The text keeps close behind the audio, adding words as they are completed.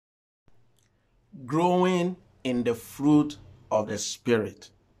Growing in the fruit of the Spirit.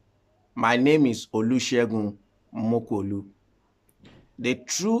 My name is Olusegun Mokuolu. The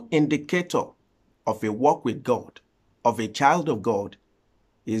true indicator of a walk with God, of a child of God,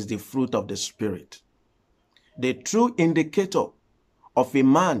 is the fruit of the Spirit. The true indicator of a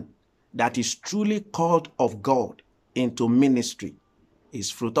man that is truly called of God into ministry is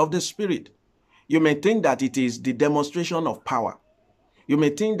fruit of the Spirit. You may think that it is the demonstration of power. You may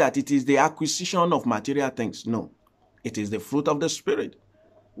think that it is the acquisition of material things. No, it is the fruit of the Spirit.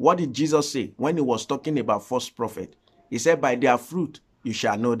 What did Jesus say when he was talking about false prophet? He said, by their fruit you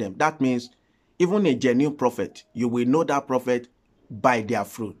shall know them. That means even a genuine prophet, you will know that prophet by their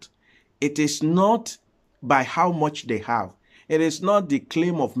fruit. It is not by how much they have. It is not the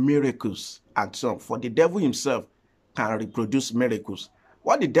claim of miracles and so on. For the devil himself can reproduce miracles.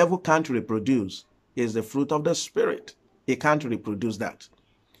 What the devil can't reproduce is the fruit of the Spirit. He can't reproduce that.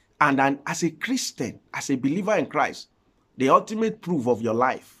 And then as a Christian, as a believer in Christ, the ultimate proof of your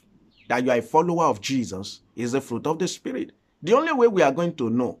life that you are a follower of Jesus is the fruit of the Spirit. The only way we are going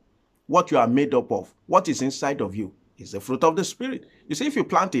to know what you are made up of, what is inside of you, is the fruit of the Spirit. You see, if you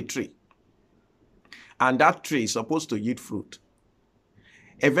plant a tree, and that tree is supposed to yield fruit,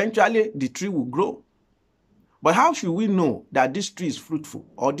 eventually the tree will grow. But how should we know that this tree is fruitful,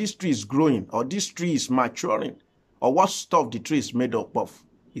 or this tree is growing, or this tree is maturing, or what stuff the tree is made up of?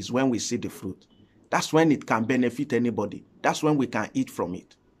 Is when we see the fruit. That's when it can benefit anybody. That's when we can eat from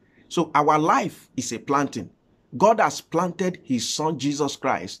it. So our life is a planting. God has planted his son Jesus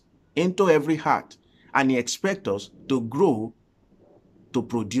Christ into every heart, and he expects us to grow to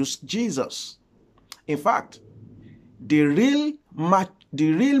produce Jesus. In fact, the real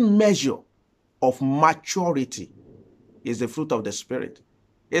measure of maturity is the fruit of the Spirit.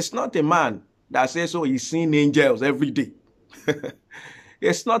 It's not a man that says, oh, he's seeing angels every day.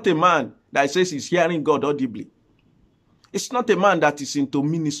 It's not a man that says he's hearing God audibly. It's not a man that is into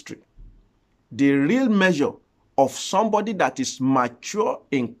ministry. The real measure of somebody that is mature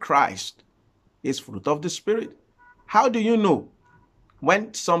in Christ is fruit of the Spirit. How do you know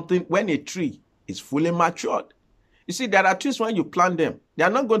when a tree is fully matured? You see, there are trees when you plant them, they are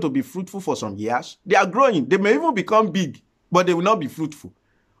not going to be fruitful for some years. They are growing. They may even become big, but they will not be fruitful.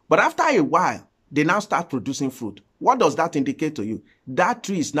 But after a while, they now start producing fruit. What does that indicate to you? That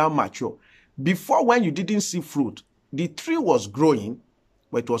tree is now mature. Before, when you didn't see fruit, the tree was growing,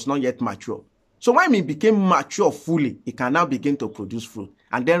 but it was not yet mature. So when it became mature fully, it can now begin to produce fruit.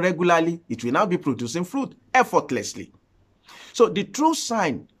 And then regularly, it will now be producing fruit effortlessly. So the true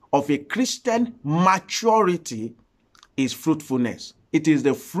sign of a Christian maturity is fruitfulness. It is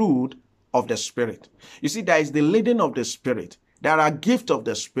the fruit of the Spirit. You see, there is the leading of the Spirit. There are gifts of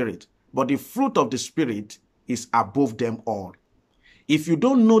the Spirit, but the fruit of the Spirit is above them all. If you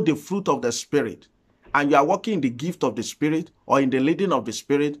don't know the fruit of the Spirit, and you are walking in the gift of the Spirit or in the leading of the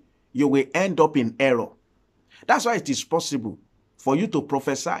Spirit, you will end up in error. That's why it is possible for you to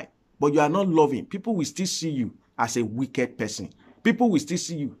prophesy, but you are not loving. People will still see you as a wicked person. People will still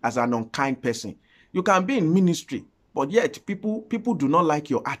see you as an unkind person. You can be in ministry, but yet people do not like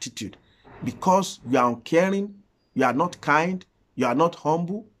your attitude because you are uncaring, you are not kind, you are not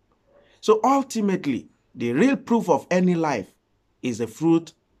humble. So ultimately, the real proof of any life is the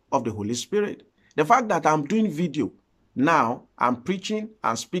fruit of the Holy Spirit. The fact that I'm doing video now, I'm preaching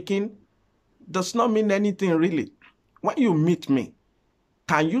and speaking, does not mean anything really. When you meet me,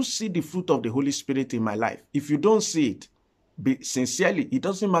 can you see the fruit of the Holy Spirit in my life? If you don't see it, sincerely, it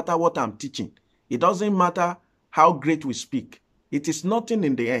doesn't matter what I'm teaching. It doesn't matter how great we speak. It is nothing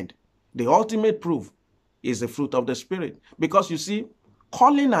in the end. The ultimate proof is the fruit of the Spirit. Because you see,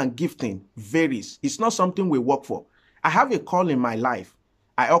 calling and gifting varies. It's not something we work for. I have a call in my life.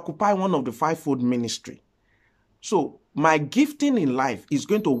 I occupy one of the fivefold ministry. So my gifting in life is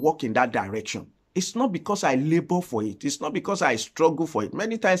going to work in that direction. It's not because I labor for it. It's not because I struggle for it.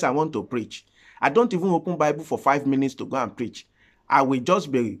 Many times I want to preach. I don't even open Bible for 5 minutes to go and preach. I will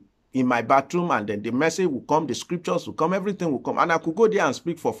just be in my bathroom, and then the message will come, the scriptures will come, everything will come. And I could go there and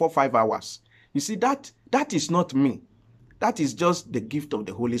speak for 4-5 hours. You see, that is not me. That is just the gift of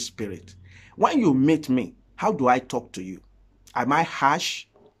the Holy Spirit. When you meet me, how do I talk to you? Am I harsh?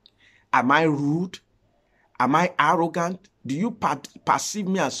 Am I rude? Am I arrogant? Do you perceive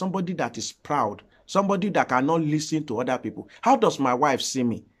me as somebody that is proud? Somebody that cannot listen to other people? How does my wife see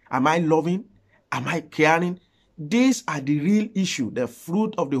me? Am I loving? Am I caring? These are the real issue, the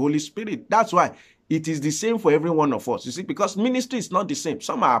fruit of the Holy Spirit. That's why it is the same for every one of us. You see, because ministry is not the same.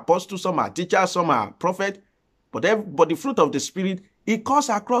 Some are apostles, some are teachers, some are prophets. But the fruit of the Spirit, it goes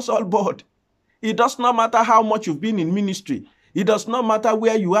across all board. It does not matter how much you've been in ministry. It does not matter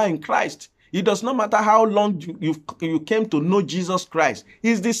where you are in Christ. It does not matter how long you came to know Jesus Christ.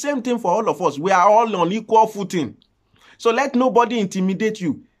 It's the same thing for all of us. We are all on equal footing. So let nobody intimidate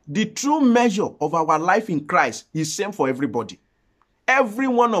you. The true measure of our life in Christ is same for everybody. Every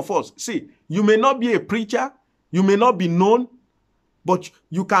one of us. See, you may not be a preacher, you may not be known, but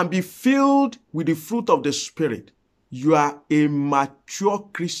you can be filled with the fruit of the Spirit. You are a mature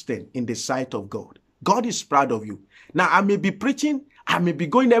Christian in the sight of God. God is proud of you. Now, I may be preaching, I may be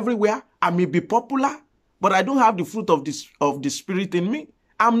going everywhere, I may be popular, but I don't have the fruit of the Spirit in me.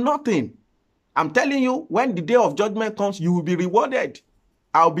 I'm nothing. I'm telling you, when the day of judgment comes, you will be rewarded.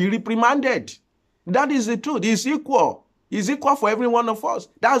 I'll be reprimanded. That is the truth. It's equal. It's equal for every one of us.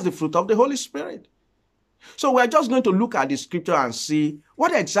 That's the fruit of the Holy Spirit. So we're just going to look at the scripture and see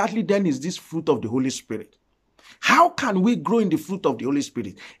what exactly then is this fruit of the Holy Spirit. How can we grow in the fruit of the Holy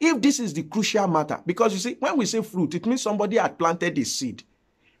Spirit? If this is the crucial matter, because you see, when we say fruit, it means somebody had planted a seed.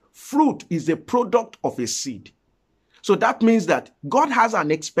 Fruit is the product of a seed. So that means that God has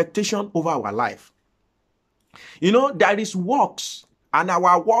an expectation over our life. You know, there is works, and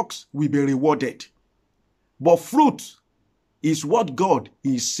our works will be rewarded. But fruit is what God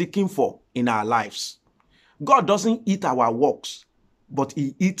is seeking for in our lives. God doesn't eat our works, but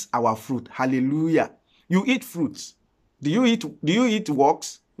he eats our fruit. Hallelujah. You eat fruits. Do you eat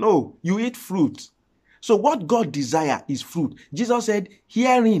works? No, you eat fruit. So what God desires is fruit. Jesus said,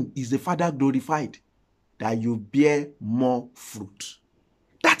 herein is the Father glorified, that you bear more fruit.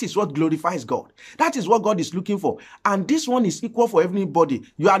 That is what glorifies God. That is what God is looking for. And this one is equal for everybody.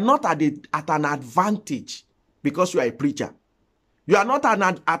 You are not at an advantage because you are a preacher. You are not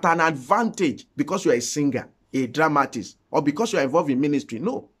at an advantage because you are a singer, a dramatist, or because you are involved in ministry.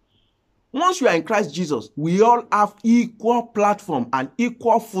 No. Once you are in Christ Jesus, we all have equal platform and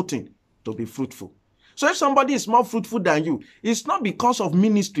equal footing to be fruitful. So if somebody is more fruitful than you, it's not because of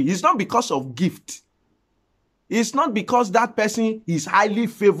ministry. It's not because of gift. It's not because that person is highly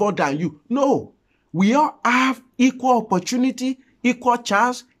favored than you. No. We all have equal opportunity, equal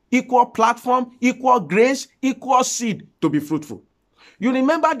chance, equal platform, equal grace, equal seed to be fruitful. You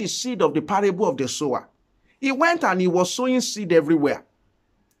remember the seed of the parable of the sower. He went and he was sowing seed everywhere.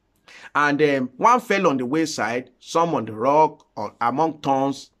 And one fell on the wayside, some on the rock or among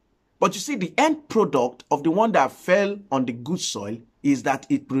thorns. But you see, the end product of the one that fell on the good soil is that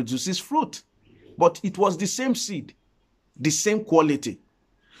it produces fruit. But it was the same seed, the same quality.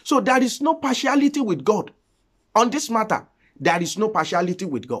 So there is no partiality with God. On this matter, there is no partiality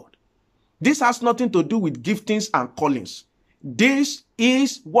with God. This has nothing to do with giftings and callings. This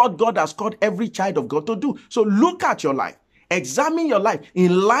is what God has called every child of God to do. So look at your life. Examine your life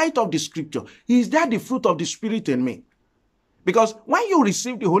in light of the scripture. Is there the fruit of the Spirit in me? Because when you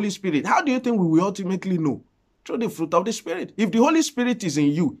receive the Holy Spirit, how do you think we will ultimately know? Through the fruit of the Spirit. If the Holy Spirit is in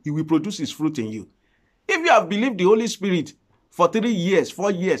you, he will produce his fruit in you. If you have believed the Holy Spirit for 3 years,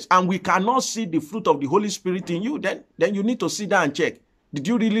 4 years, and we cannot see the fruit of the Holy Spirit in you, then you need to sit down and check. Did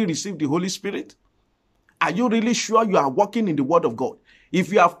you really receive the Holy Spirit? Are you really sure you are walking in the Word of God?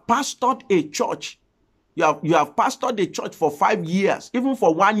 If you have pastored a church, you have pastored a church for 5 years, even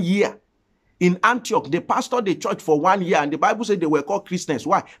for 1 year. In Antioch, they pastored a church for 1 year, and the Bible said they were called Christians.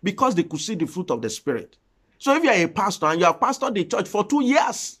 Why? Because they could see the fruit of the Spirit. So if you are a pastor and you have pastored a church for 2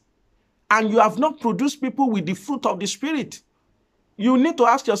 years, and you have not produced people with the fruit of the Spirit, you need to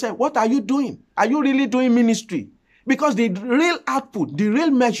ask yourself, what are you doing? Are you really doing ministry? Because the real output, the real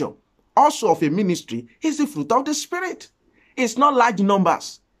measure also of a ministry is the fruit of the Spirit. It's not large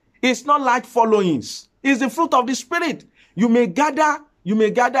numbers. It's not large followings. It's the fruit of the Spirit. You may gather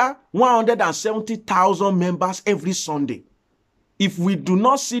 170,000 members every Sunday. If we do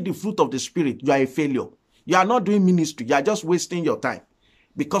not see the fruit of the Spirit, you are a failure. You are not doing ministry. You are just wasting your time.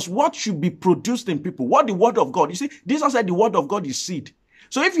 Because what should be produced in people, what the word of God, you see, Jesus said the word of God is seed.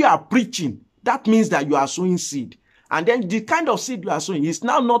 So if you are preaching, that means that you are sowing seed. And then the kind of seed you are sowing is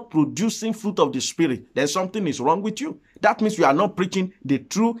now not producing fruit of the Spirit. Then something is wrong with you. That means you are not preaching the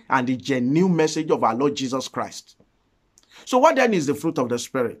true and the genuine message of our Lord Jesus Christ. So what then is the fruit of the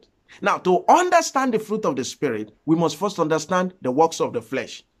Spirit? Now, to understand the fruit of the Spirit, we must first understand the works of the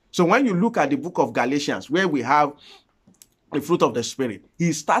flesh. So when you look at the book of Galatians, where we have the fruit of the Spirit,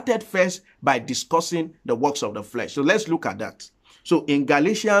 he started first by discussing the works of the flesh. So let's look at that. So in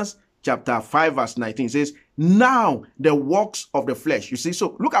Galatians chapter 5 verse 19, it says, now the works of the flesh. You see,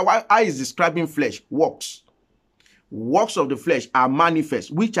 so look at why I is describing flesh, works. Works of the flesh are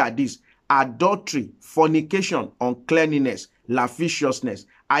manifest, which are these: adultery, fornication, uncleanness, lasciviousness,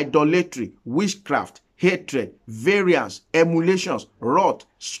 idolatry, witchcraft, hatred, variance, emulations, wrath,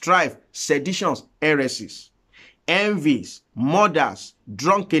 strife, seditions, heresies, envies, murders,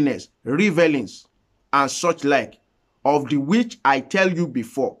 drunkenness, revelings, and such like, of the which I tell you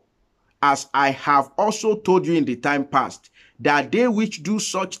before, as I have also told you in the time past, that they which do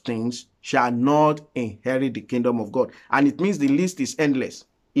such things shall not inherit the kingdom of God. And it means the list is endless.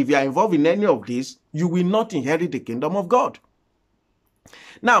 If you are involved in any of this, you will not inherit the kingdom of God.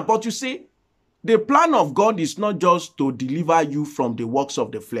 Now, but you see, the plan of God is not just to deliver you from the works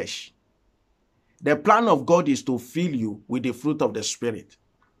of the flesh. The plan of God is to fill you with the fruit of the Spirit.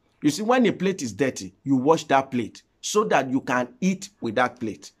 You see, when a plate is dirty, you wash that plate so that you can eat with that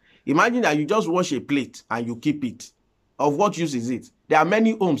plate. Imagine that you just wash a plate and you keep it. Of what use is it? There are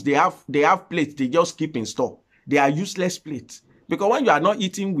many homes, they have plates they just keep in store. They are useless plates. Because when you are not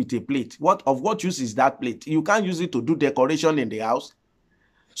eating with a plate, of what use is that plate? You can't use it to do decoration in the house.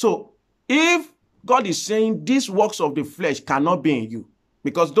 So, if God is saying these works of the flesh cannot be in you,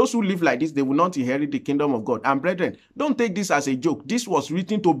 because those who live like this, they will not inherit the kingdom of God. And brethren, don't take this as a joke. This was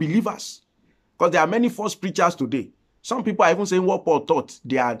written to believers. Because there are many false preachers today. Some people are even saying what Paul taught,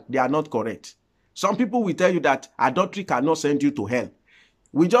 they are not correct. Some people will tell you that adultery cannot send you to hell.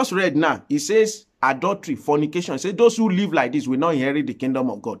 We just read now, it says adultery, fornication. It says those who live like this will not inherit the kingdom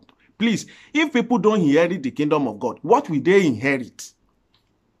of God. Please, if people don't inherit the kingdom of God, what will they inherit?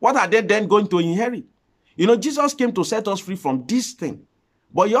 What are they then going to inherit? You know, Jesus came to set us free from this thing.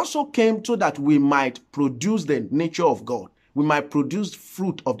 But he also came so that we might produce the nature of God. We might produce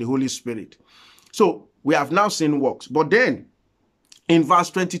fruit of the Holy Spirit. So, we have now seen works. But then, in verse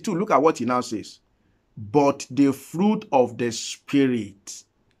 22, look at what he now says. But the fruit of the Spirit,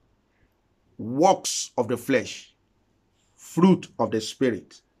 works of the flesh, fruit of the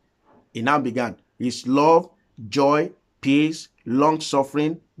Spirit. He now began. Is love, joy, peace,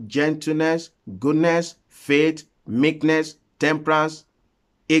 long-suffering, gentleness, goodness, faith, meekness, temperance.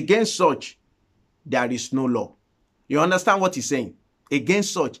 Against such, there is no law. You understand what he's saying?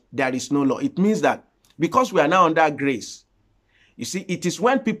 Against such, there is no law. It means that because we are now under grace, you see, it is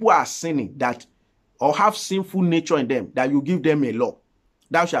when people are sinning that, or have sinful nature in them, that you give them a law.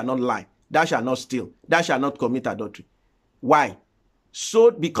 Thou shalt not lie. Thou shalt not steal. Thou shalt not commit adultery. Why?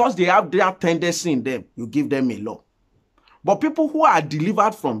 So, because they have their tendency in them, you give them a law. But people who are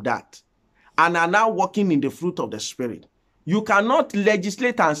delivered from that and are now walking in the fruit of the Spirit, you cannot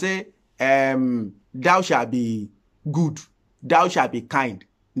legislate and say, thou shalt be good, thou shalt be kind,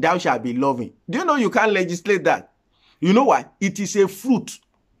 thou shalt be loving. Do you know you can't legislate that? You know why? It is a fruit.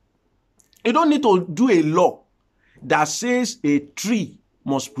 You don't need to do a law that says a tree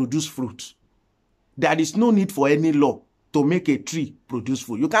must produce fruit. There is no need for any law to make a tree produce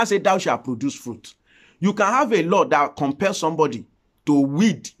fruit. You can't say thou shalt produce fruit. You can have a law that compels somebody to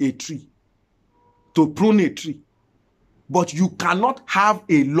weed a tree, to prune a tree. But you cannot have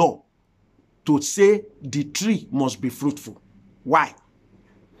a law to say the tree must be fruitful. Why?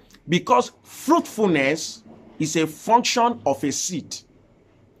 Because fruitfulness is a function of a seed.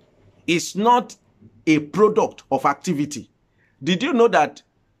 It's not a product of activity. Did you know that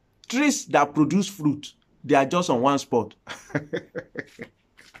trees that produce fruit, they are just on one spot?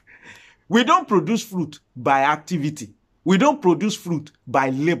 We don't produce fruit by activity. We don't produce fruit by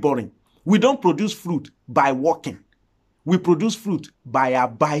laboring. We don't produce fruit by walking. We produce fruit by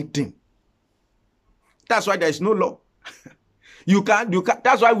abiding. That's why there is no law. You can't.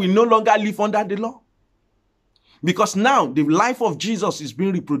 That's why we no longer live under the law. Because now the life of Jesus is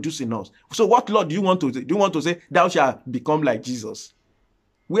being reproduced in us. So what law do you want to do? Do you want to say, thou shalt become like Jesus?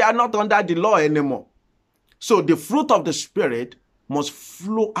 We are not under the law anymore. So the fruit of the Spirit must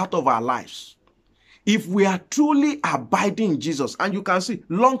flow out of our lives. If we are truly abiding in Jesus, and you can see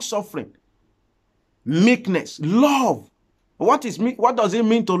long-suffering, meekness, love. What does it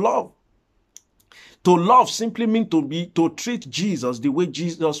mean to love? To love simply means to treat Jesus the way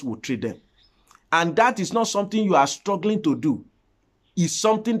Jesus would treat them. And that is not something you are struggling to do. It's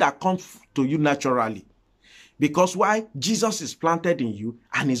something that comes to you naturally. Because why? Jesus is planted in you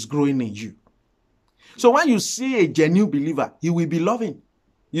and is growing in you. So when you see a genuine believer, he will be loving.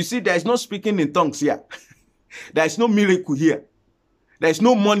 You see, there is no speaking in tongues here. There is no miracle here. There is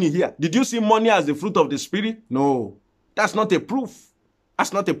no money here. Did you see money as the fruit of the Spirit? No. That's not a proof.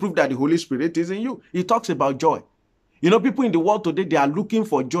 That's not a proof that the Holy Spirit is in you. He talks about joy. You know, people in the world today, they are looking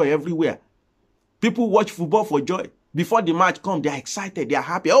for joy everywhere. People watch football for joy. Before the match comes, they are excited. They are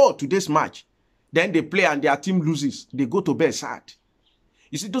happy. Oh, today's match. Then they play and their team loses. They go to bed sad.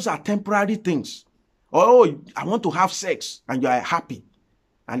 You see, those are temporary things. Oh, I want to have sex. And you are happy.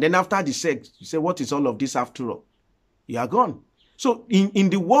 And then after the sex, you say, what is all of this after all? You are gone. So in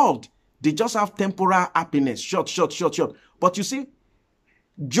the world, they just have temporal happiness. Short. But you see,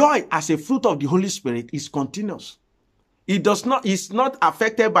 joy as a fruit of the Holy Spirit is continuous. It's not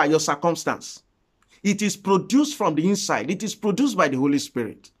affected by your circumstance. It is produced from the inside. It is produced by the Holy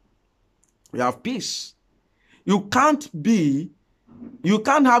Spirit. You have peace. You can't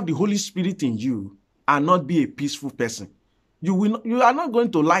have the Holy Spirit in you and not be a peaceful person. You are not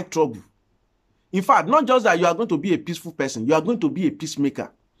going to like trouble. In fact, not just that you are going to be a peaceful person, you are going to be a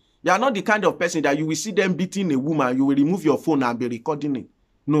peacemaker. You are not the kind of person that you will see them beating a woman, you will remove your phone and be recording it.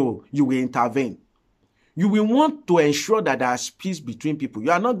 No, you will intervene. You will want to ensure that there is peace between people.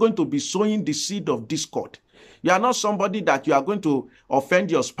 You are not going to be sowing the seed of discord. You are not somebody that you are going to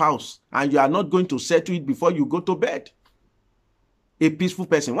offend your spouse and you are not going to settle it before you go to bed. A peaceful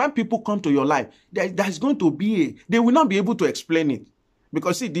person. When people come to your life, there's going to be they will not be able to explain it.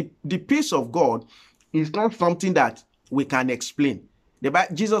 Because see, the peace of God is not something that we can explain.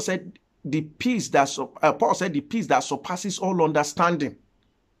 Jesus said, Paul said, the peace that surpasses all understanding.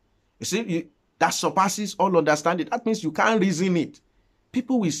 You see, that surpasses all understanding. That means you can't reason it.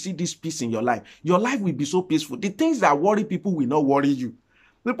 People will see this peace in your life. Your life will be so peaceful. The things that worry people will not worry you.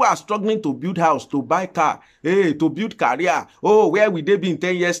 People are struggling to build house, to buy car, to build career. Oh, where will they be in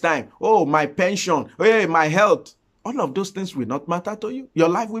 10 years' time? Oh, my pension. Hey, my health. All of those things will not matter to you. Your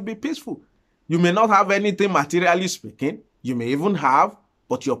life will be peaceful. You may not have anything materially speaking. You may even have,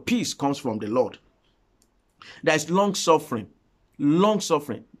 but your peace comes from the Lord. There is long suffering. Long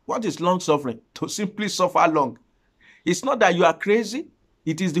suffering. What is long suffering? To simply suffer long. It's not that you are crazy.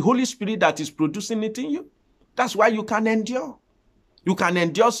 It is the Holy Spirit that is producing it in you. That's why you can endure. You can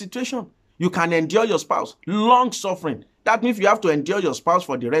endure situation. You can endure your spouse. Long suffering. That means if you have to endure your spouse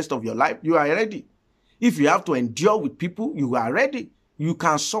for the rest of your life, you are ready. If you have to endure with people, you are ready. You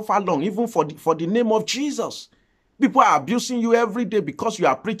can suffer long, even for the name of Jesus. People are abusing you every day because you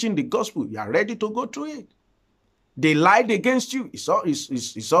are preaching the gospel. You are ready to go through it. They lied against you. It's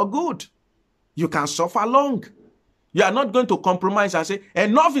all good. You can suffer long. You are not going to compromise and say,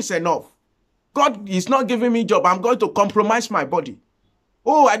 enough is enough. God is not giving me a job. I'm going to compromise my body.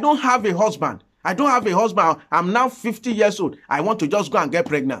 Oh, I don't have a husband. I don't have a husband. I'm now 50 years old. I want to just go and get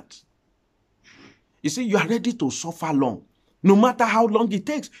pregnant. You see, you are ready to suffer long. No matter how long it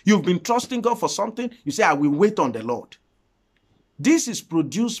takes. You've been trusting God for something. You say, I will wait on the Lord. This is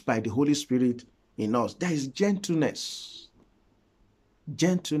produced by the Holy Spirit in us. There is gentleness.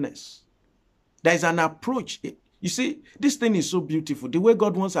 Gentleness. There is an approach. You see, this thing is so beautiful. The way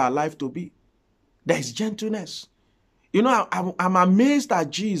God wants our life to be. There is gentleness. You know, I'm amazed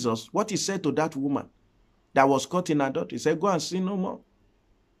at Jesus, what he said to that woman that was caught in adultery. He said, go and sin no more.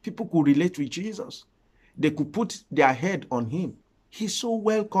 People could relate with Jesus. They could put their head on him. He's so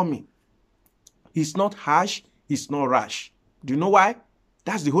welcoming. He's not harsh. He's not rash. Do you know why?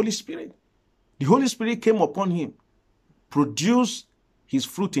 That's the Holy Spirit. The Holy Spirit came upon him, produced his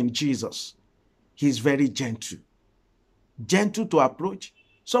fruit in Jesus. He's very gentle. Gentle to approach.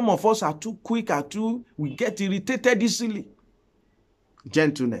 Some of us are too quick, we get irritated easily.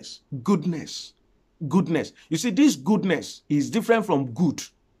 Gentleness, goodness, goodness. You see, this goodness is different from good.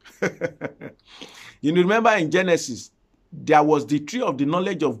 You remember in Genesis, there was the tree of the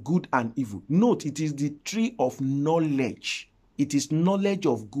knowledge of good and evil. Note, it is the tree of knowledge. It is knowledge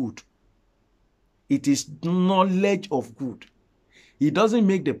of good. It is knowledge of good. It doesn't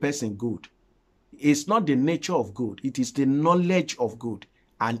make the person good. It's not the nature of good. It is the knowledge of good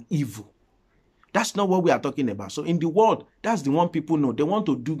and evil. That's not what we are talking about. So in the world, that's the one people know. They want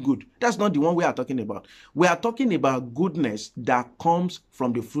to do good. That's not the one we are talking about. We are talking about goodness that comes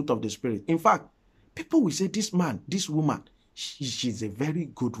from the fruit of the Spirit. In fact, people will say, this man, this woman, she's a very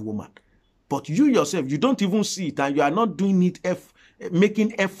good woman. But you yourself, you don't even see it and you are not doing it,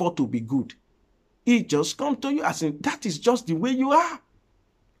 making effort to be good. It just comes to you as in, that is just the way you are.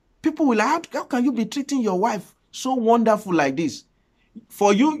 People will ask, how can you be treating your wife so wonderful like this?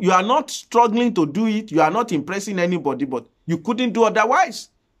 For you, you are not struggling to do it. You are not impressing anybody, but you couldn't do otherwise.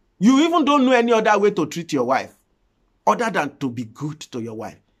 You even don't know any other way to treat your wife other than to be good to your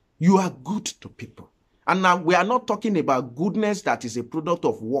wife. You are good to people. And now we are not talking about goodness that is a product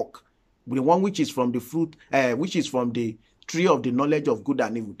of work. The one which is from the fruit, which is from the tree of the knowledge of good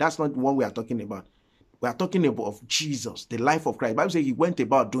and evil. That's not the one we are talking about. We are talking about Jesus, the life of Christ. The Bible says he went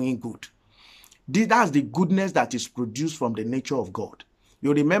about doing good. That's the goodness that is produced from the nature of God.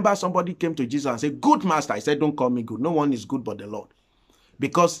 You remember somebody came to Jesus and said, good master. He said, don't call me good. No one is good but the Lord.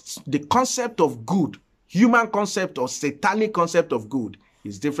 Because the concept of good, human concept or satanic concept of good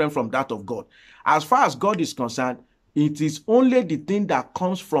is different from that of God. As far as God is concerned, it is only the thing that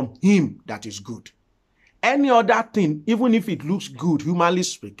comes from him that is good. Any other thing, even if it looks good, humanly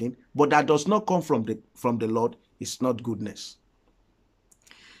speaking, but that does not come from the Lord, is not goodness.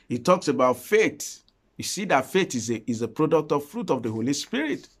 He talks about faith. You see that faith is a product of fruit of the Holy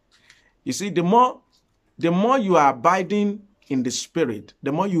Spirit. You see, the more you are abiding in the Spirit,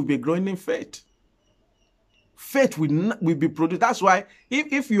 the more you'll be growing in faith. Faith will be produced. That's why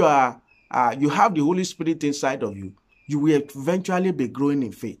if you are you have the Holy Spirit inside of you, you will eventually be growing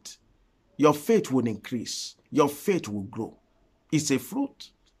in faith. Your faith will increase. Your faith will grow. It's a fruit.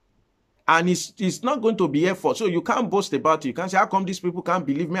 And it's not going to be effort. So you can't boast about it. You can't say, how come these people can't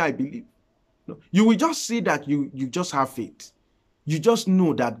believe me? I believe. No. You will just see that you just have faith. You just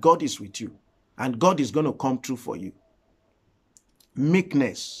know that God is with you. And God is going to come through for you.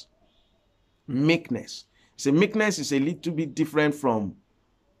 Meekness. Meekness. So meekness is a little bit different from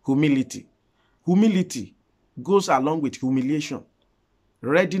humility. Humility goes along with humiliation.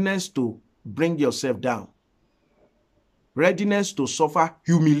 Readiness to bring yourself down. Readiness to suffer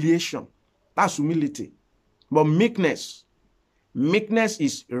humiliation. That's humility. But meekness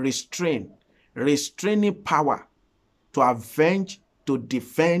is restraint, restraining power to avenge, to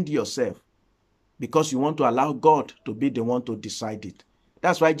defend yourself, because you want to allow God to be the one to decide it.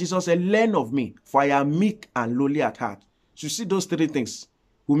 That's why Jesus said, learn of me, for I am meek and lowly at heart. So you see those three things: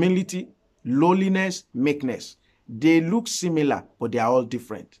 humility, lowliness, meekness. They look similar, but they are all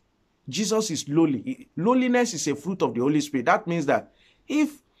different. Jesus is lowly. Lowliness is a fruit of the Holy Spirit. That means that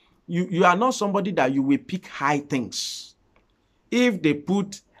if you are not somebody that you will pick high things. If they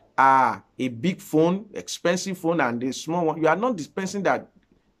put a big phone, expensive phone, and a small one, you are not dispensing that.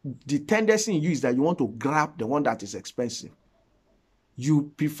 The tendency in you is that you want to grab the one that is expensive.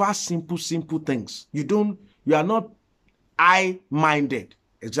 You prefer simple things. You are not high-minded.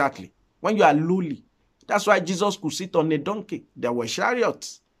 Exactly. When you are lowly. That's why Jesus could sit on a donkey. There were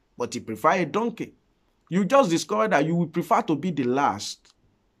chariots, but he preferred a donkey. You just discover that you will prefer to be the last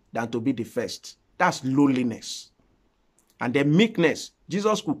than to be the first. That's lowliness. And then meekness.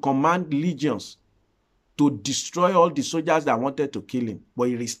 Jesus could command legions to destroy all the soldiers that wanted to kill him, but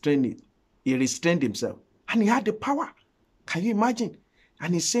he restrained it. He restrained himself. And he had the power. Can you imagine?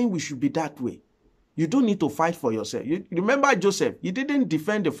 And he's saying we should be that way. You don't need to fight for yourself. You remember Joseph? He didn't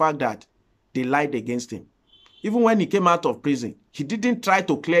defend the fact that they lied against him. Even when he came out of prison, he didn't try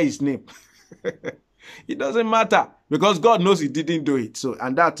to clear his name. It doesn't matter, because God knows he didn't do it. So,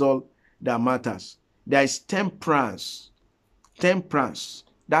 and that's all that matters. There is temperance. Temperance.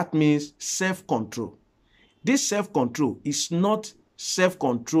 That means self-control. This self-control is not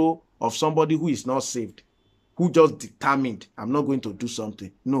self-control of somebody who is not saved, who just determined, I'm not going to do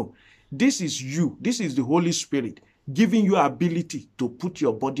something. No. This is you. This is the Holy Spirit giving you ability to put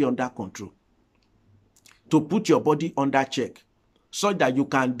your body under control, to put your body under check, so that you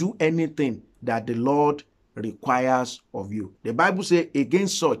can do anything that the Lord requires of you. The Bible says,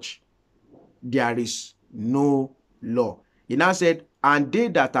 against such, there is no law. He now said, and they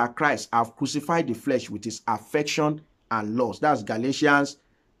that are Christ have crucified the flesh with its affection and lust. That's Galatians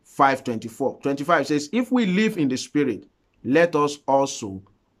 5:24. 25 says, if we live in the Spirit, let us also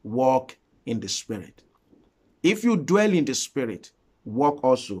walk in the Spirit. If you dwell in the Spirit, walk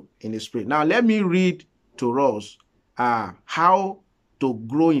also in the Spirit. Now, let me read to us how to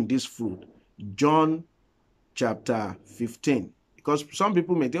grow in this fruit. John chapter 15. Because some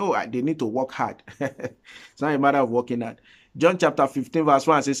people may think, oh, they need to work hard. It's not a matter of working hard. John chapter 15 verse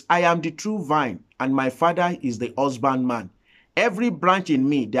 1 says, I am the true vine, and my Father is the husbandman. Every branch in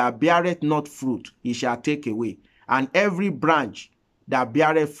me that beareth not fruit, he shall take away. And every branch that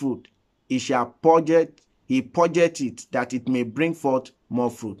beareth fruit, he purgeth it, that it may bring forth more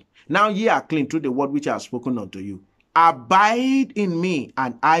fruit. Now ye are clean through the word which I have spoken unto you. Abide in me,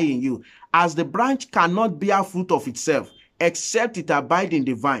 and I in you. As the branch cannot bear fruit of itself, except it abide in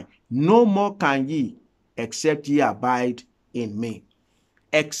the vine, no more can ye, except ye abide in me.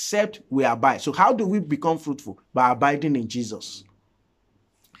 Except we abide. So how do we become fruitful? By abiding in Jesus.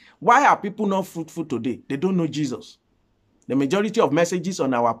 Why are people not fruitful today? They don't know Jesus. The majority of messages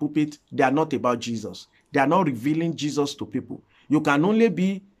on our pulpit, they are not about Jesus. They are not revealing Jesus to people. You can only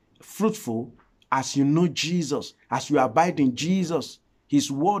be fruitful as you know Jesus, as you abide in Jesus.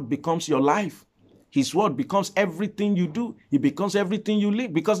 His word becomes your life. His word becomes everything you do. It becomes everything you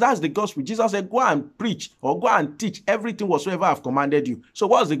live, because that's the gospel. Jesus said, go and preach or go and teach everything whatsoever I've commanded you. So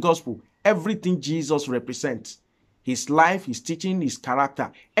what's the gospel? Everything Jesus represents. His life, his teaching, his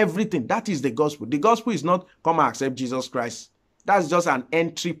character, everything. That is the gospel. The gospel is not come and accept Jesus Christ. That's just an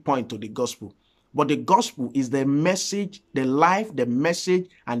entry point to the gospel. But the gospel is the message, the life, the message,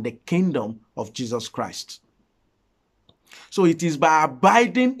 and the kingdom of Jesus Christ. So it is by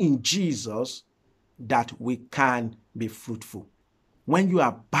abiding in Jesus that we can be fruitful. When you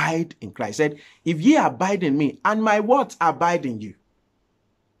abide in Christ, said, if ye abide in me, and my words abide in you.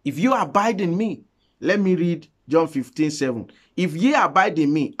 If you abide in me, Let me read John 15:7. If ye abide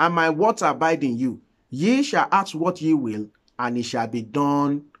in me, and my words abide in you, ye shall ask what ye will, and it shall be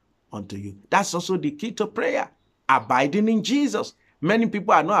done unto you. That's also the key to prayer. Abiding in Jesus. Many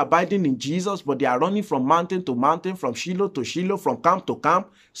people are not abiding in Jesus, but they are running from mountain to mountain, from Shiloh to Shiloh, from camp to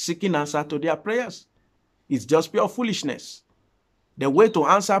camp, seeking answer to their prayers. It's just pure foolishness. The way to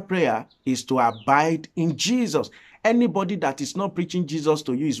answer prayer is to abide in Jesus. Anybody that is not preaching Jesus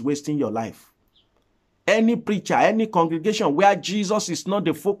to you is wasting your life. Any preacher, any congregation where Jesus is not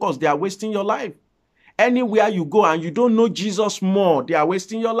the focus, they are wasting your life. Anywhere you go and you don't know Jesus more, they are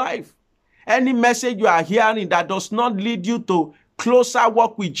wasting your life. Any message you are hearing that does not lead you to closer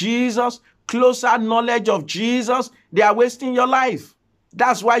walk with Jesus, closer knowledge of Jesus, they are wasting your life.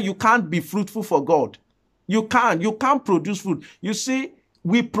 That's why you can't be fruitful for God. You can't produce fruit. You see,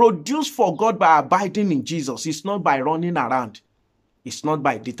 we produce for God by abiding in Jesus. It's not by running around. It's not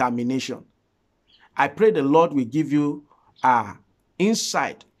by determination. I pray the Lord will give you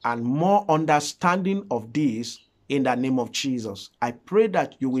insight and more understanding of this in the name of Jesus. I pray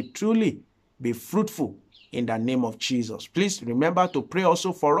that you will truly be fruitful in the name of Jesus. Please remember to pray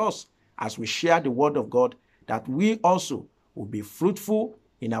also for us as we share the word of God, that we also will be fruitful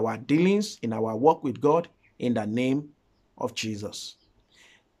in our dealings, in our work with God, in the name of Jesus.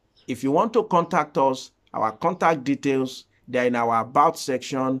 If you want to contact us, our contact details, they're in our About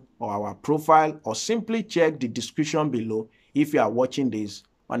section or our profile, or simply check the description below if you are watching this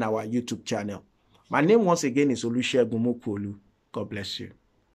on our YouTube channel. My name once again is Olusegun Mokuolu. God bless you.